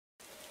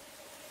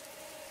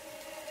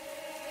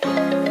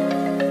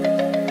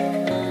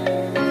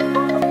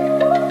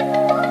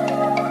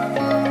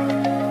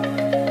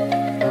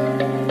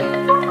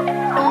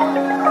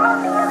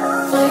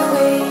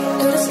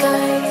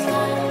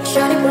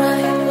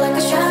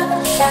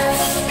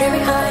shine,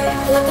 dreaming high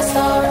like the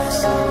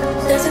stars.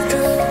 Dancing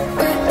through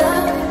with the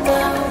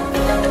clouds.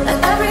 And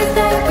every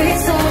day we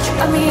search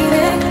a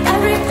meaning.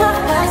 Every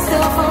cloud has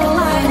silver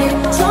lining.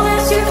 As long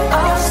as you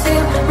are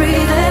still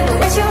breathing,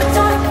 it's your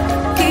time.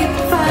 Keep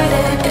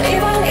fighting, and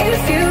even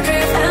if you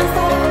drift and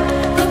fall,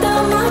 look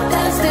down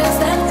and still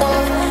stand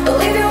tall.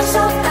 Believe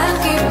yourself and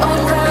keep on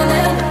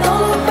running.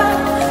 Don't look back,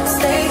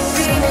 stay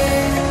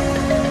dreaming.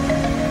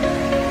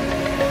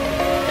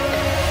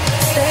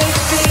 Stay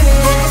dreaming.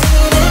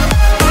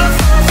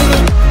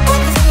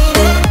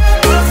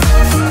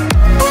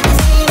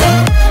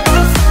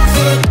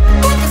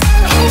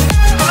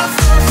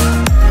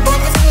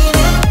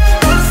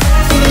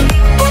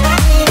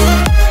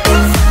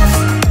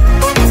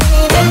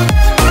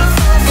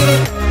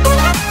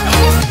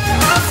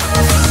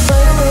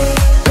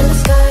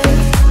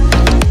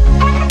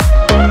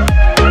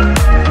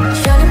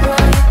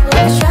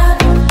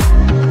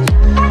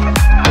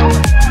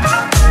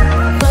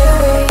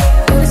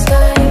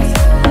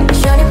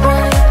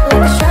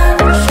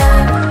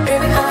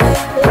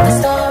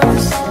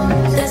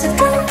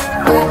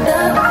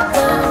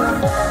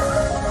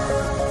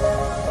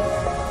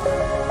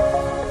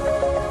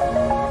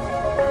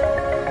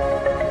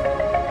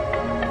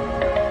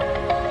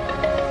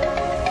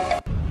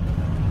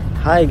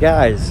 Hi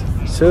guys,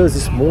 so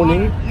this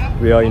morning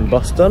we are in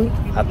Boston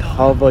at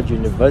Harvard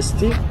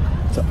University,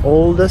 the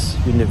oldest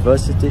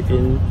university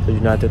in the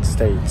United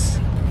States.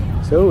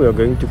 So we are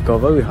going to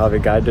cover, we have a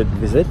guided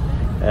visit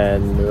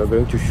and we are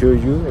going to show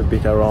you a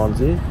bit around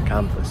the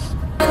campus.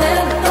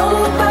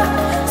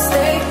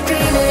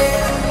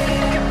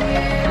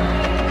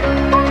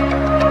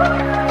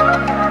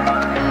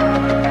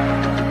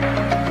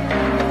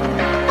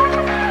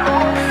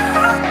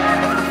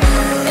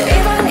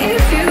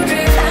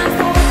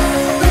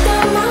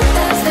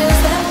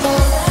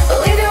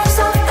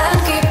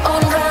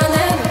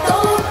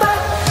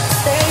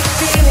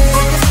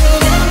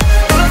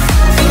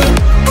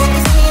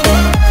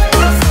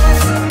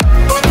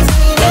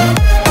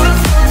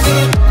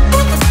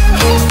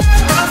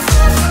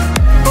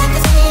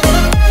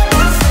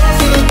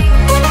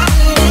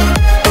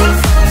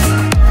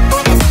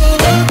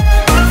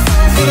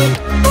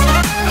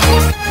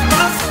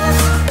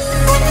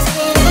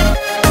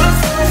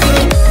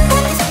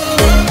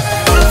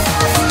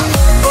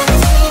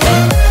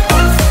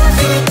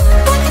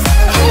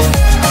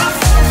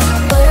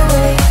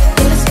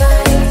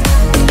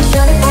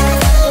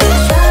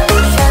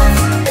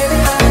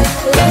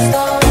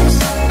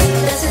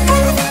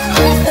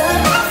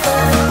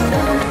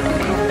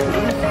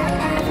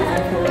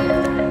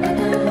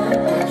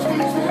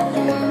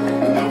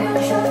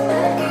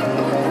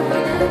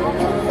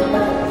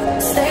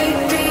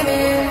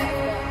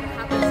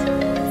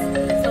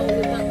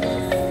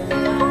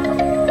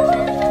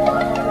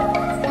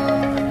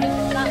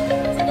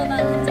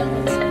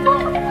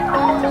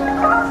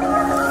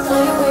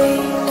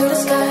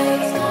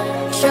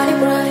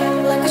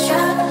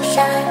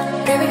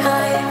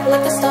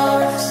 Like the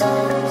stars,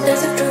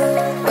 dancing through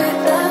with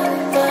the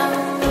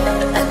clouds.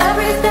 And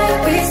every day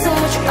we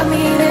search a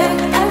meaning.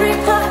 Every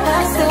cloud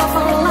has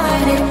silver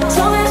lining. As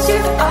long as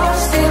you are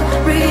still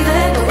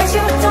breathing, it's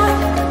your time.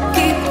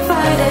 Keep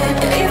fighting,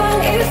 and even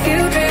if you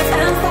drift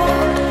and fall,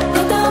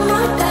 look down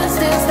and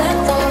still stand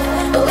tall.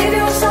 Believe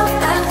yourself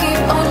and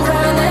keep on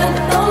running.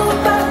 Don't look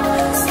back,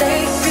 stay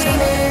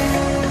dreaming.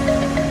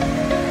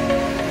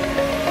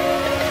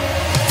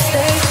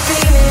 Stay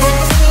dreaming.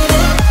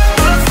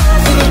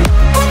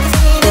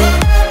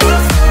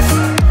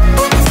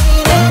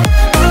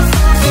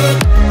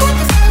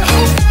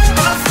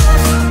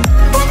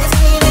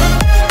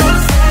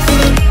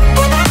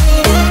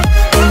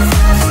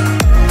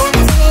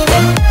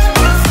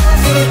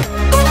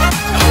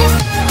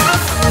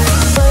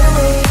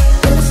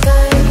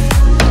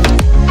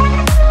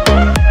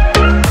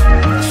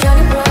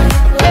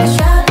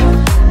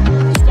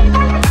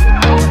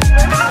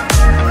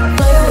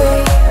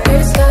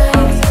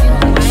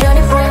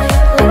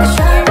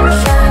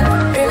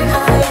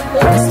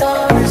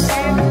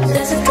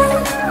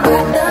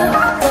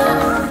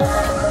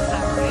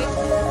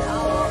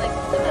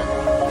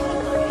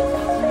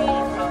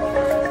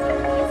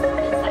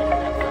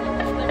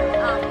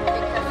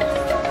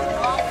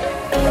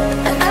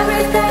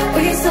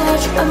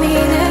 A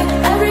meaning,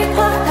 every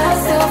cloud has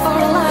silver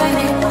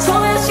lining. As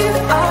long as you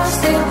are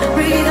still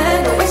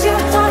breathing, it's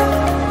your time.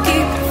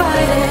 Keep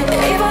fighting,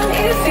 and even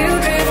if you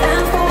drift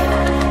and fall,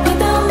 look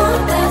down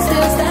and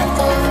still stand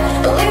tall.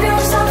 Believe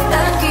yourself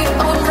and keep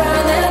on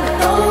running.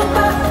 Don't look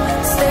back,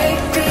 stay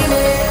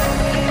dreaming.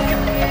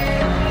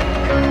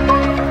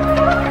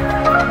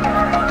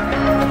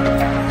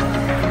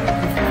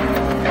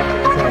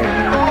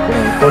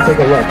 Go take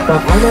a look.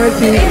 From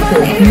MIT to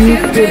a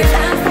huge city,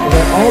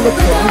 where all the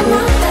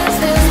classes,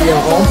 the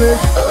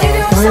office,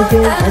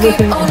 sciences,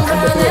 everything is in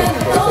the bridge.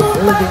 So it's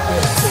a really big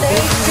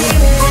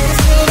thing.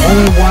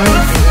 Only one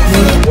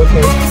engineer which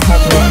is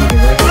Populous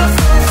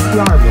University. 第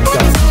二名校，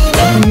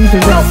第一学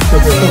校就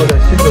是坐在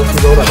新泽西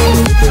州的林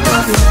斯大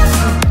学。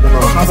那么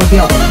哈佛第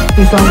二，第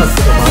三个是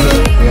马里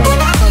学校。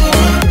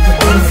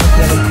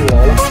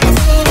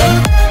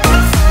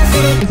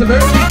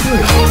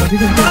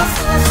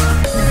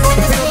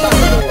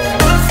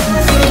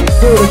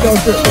教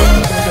室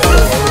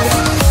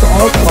，so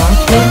all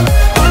classroom.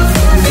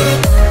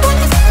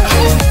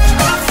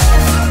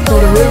 So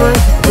the river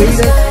is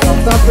created of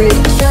separate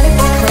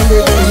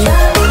hundred feet.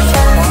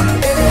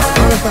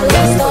 Other side of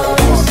the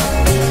river.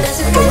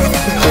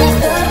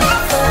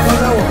 刚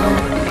才我们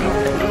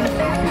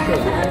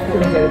这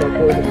些的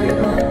过程中，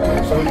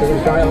当时是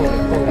摘要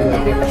放在那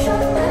边。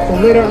So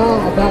later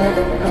on about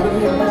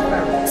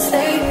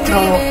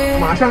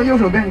马上右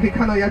手边你可以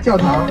看到一家教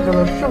堂，叫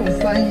做圣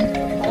三一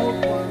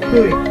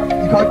Building.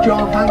 It's called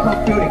John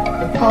Hancock Building,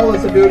 the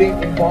tallest building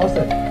in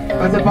Boston.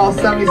 It's about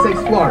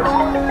 76 floors.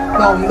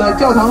 那我们的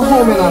教堂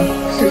后面呢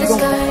是一栋。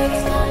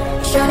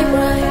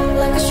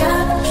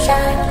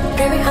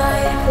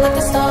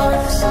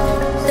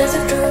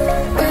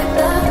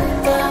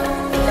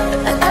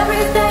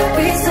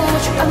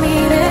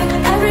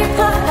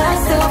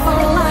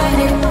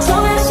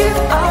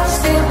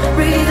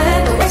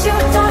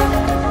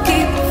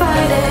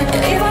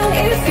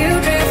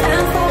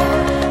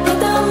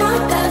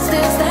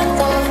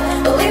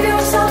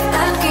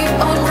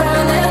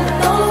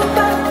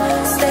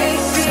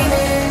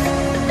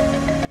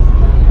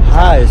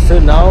Hi, so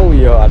now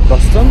we are at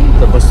Boston,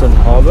 the Boston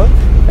Harbour,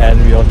 and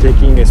we are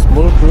taking a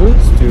small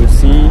cruise to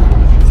see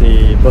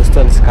the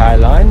Boston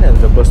skyline and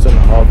the Boston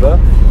Harbour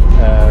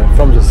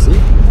from the sea.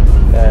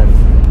 And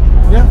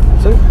yeah,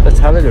 so let's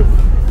have a look.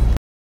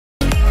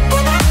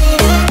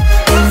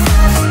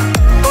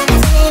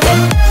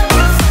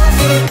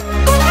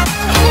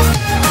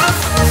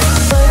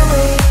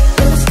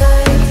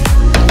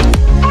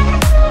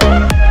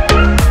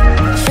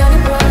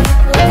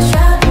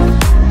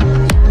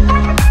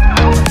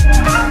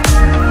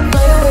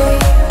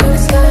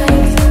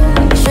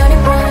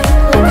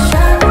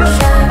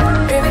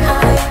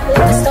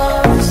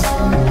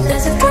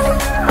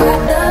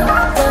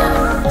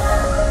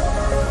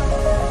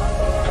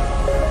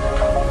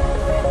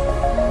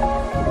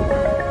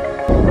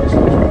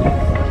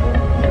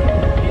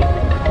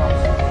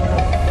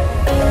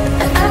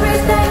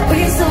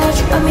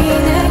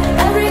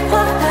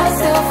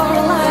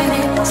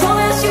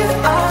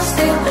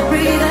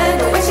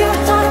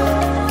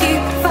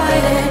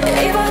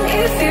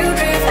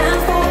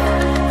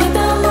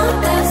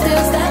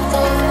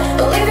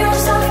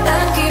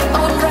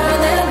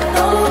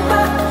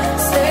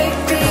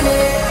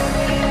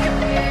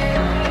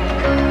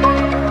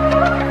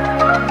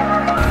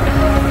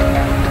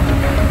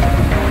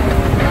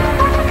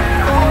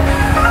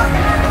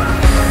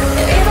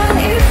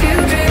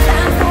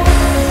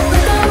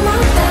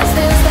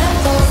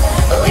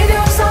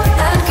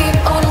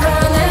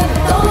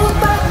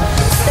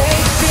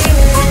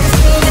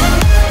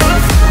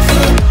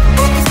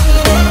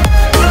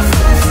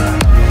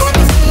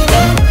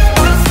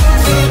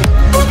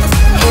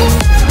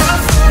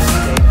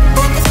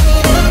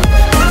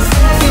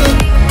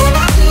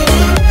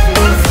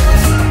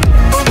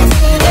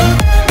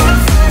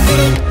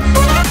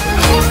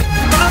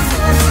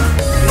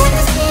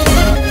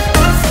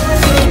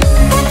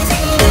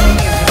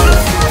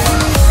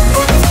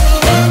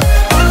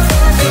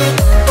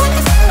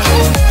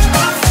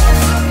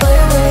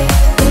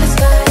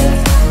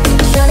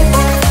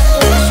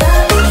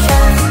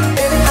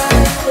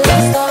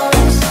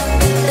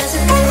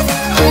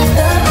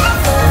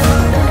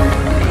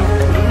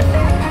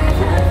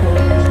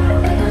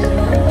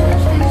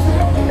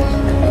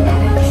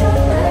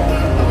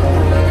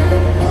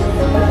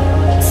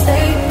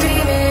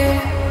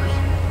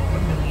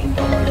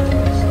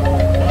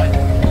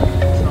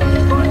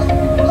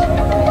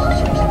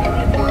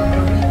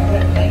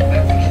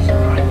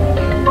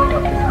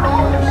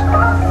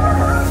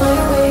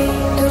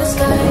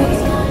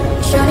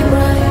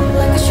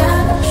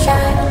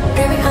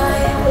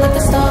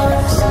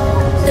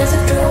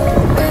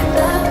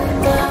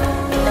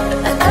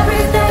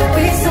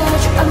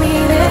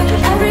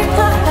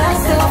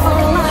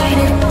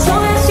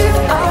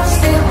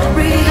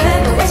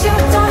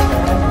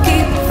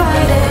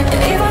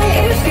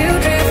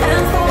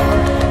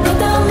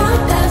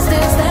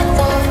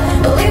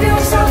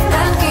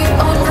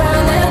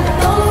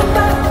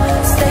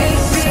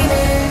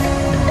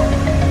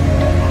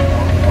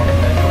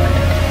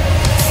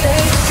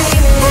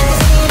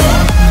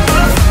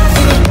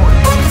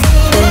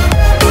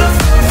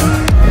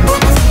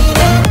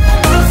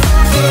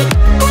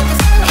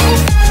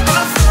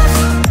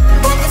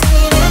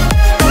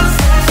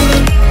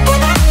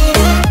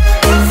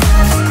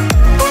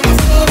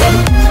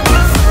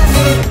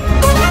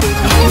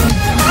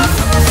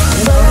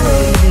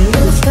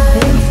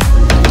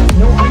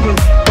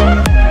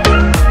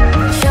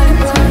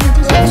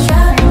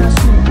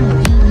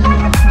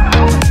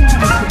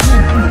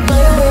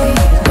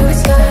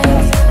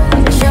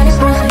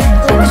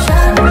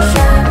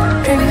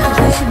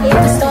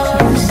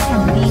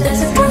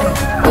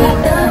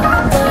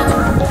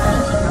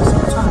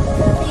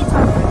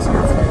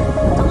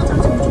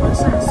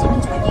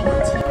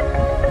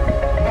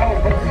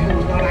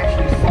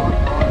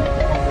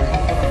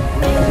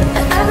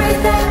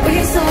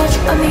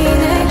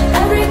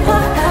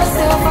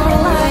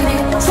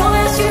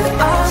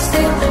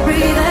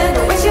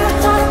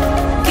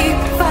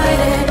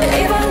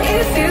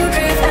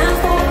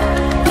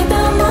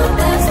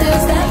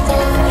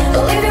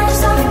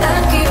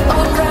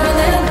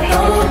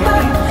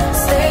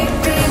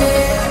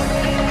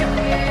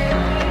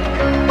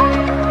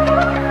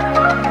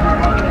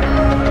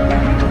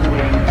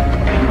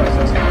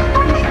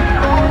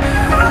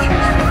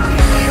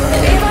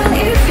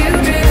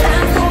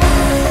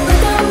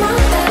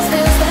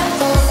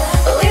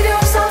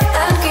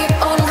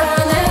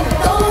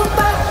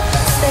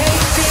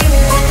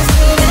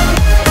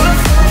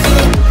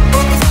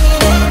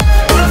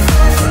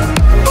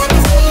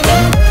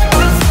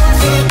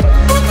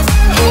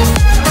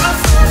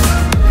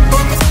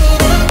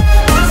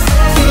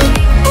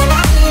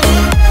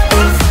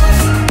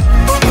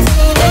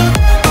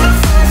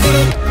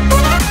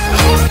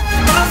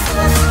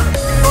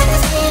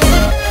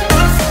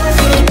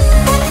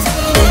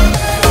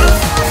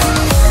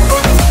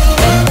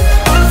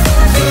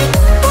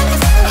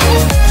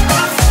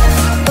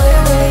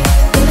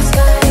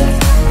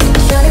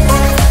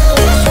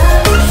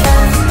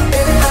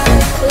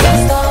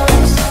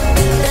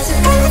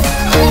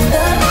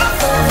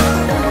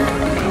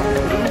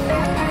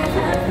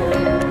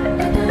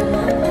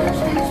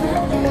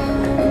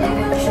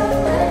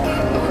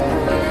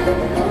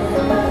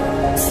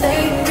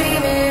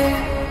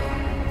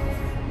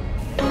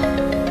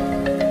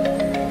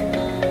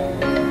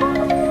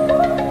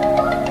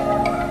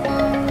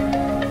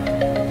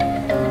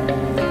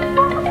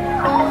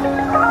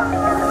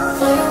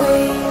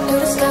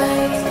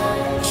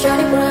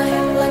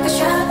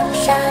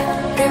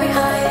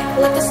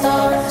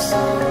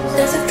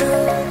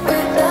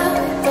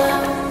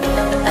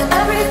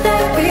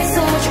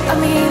 I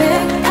mean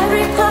it.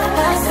 Every cloud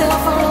has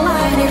silver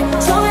lining.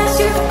 As long as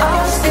you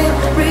are still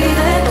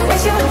breathing, don't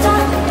waste your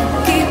time,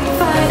 keep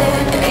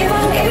fighting. And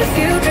even if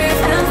you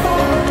drift and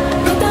fall,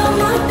 look down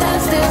like that,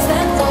 still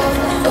stand tall.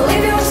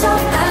 Believe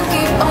yourself and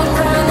keep on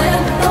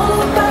running. Don't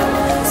look back,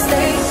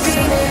 stay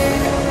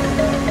dreaming.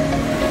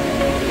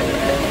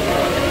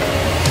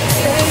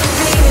 Stay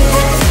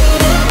dreaming.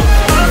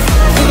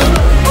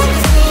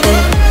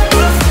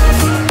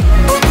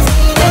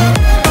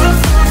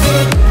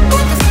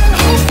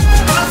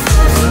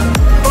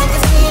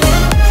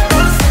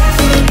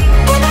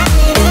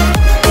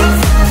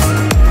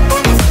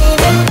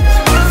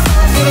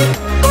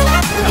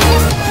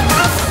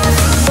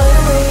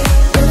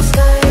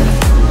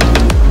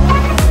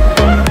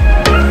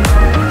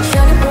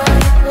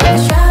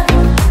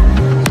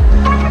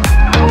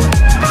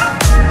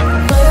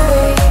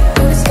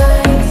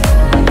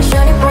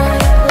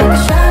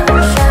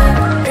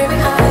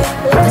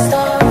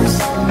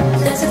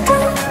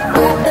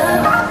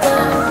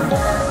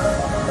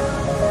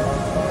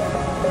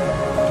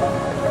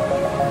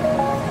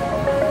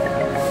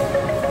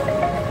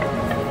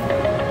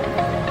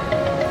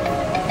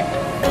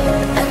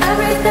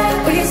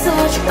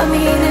 I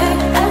mean it.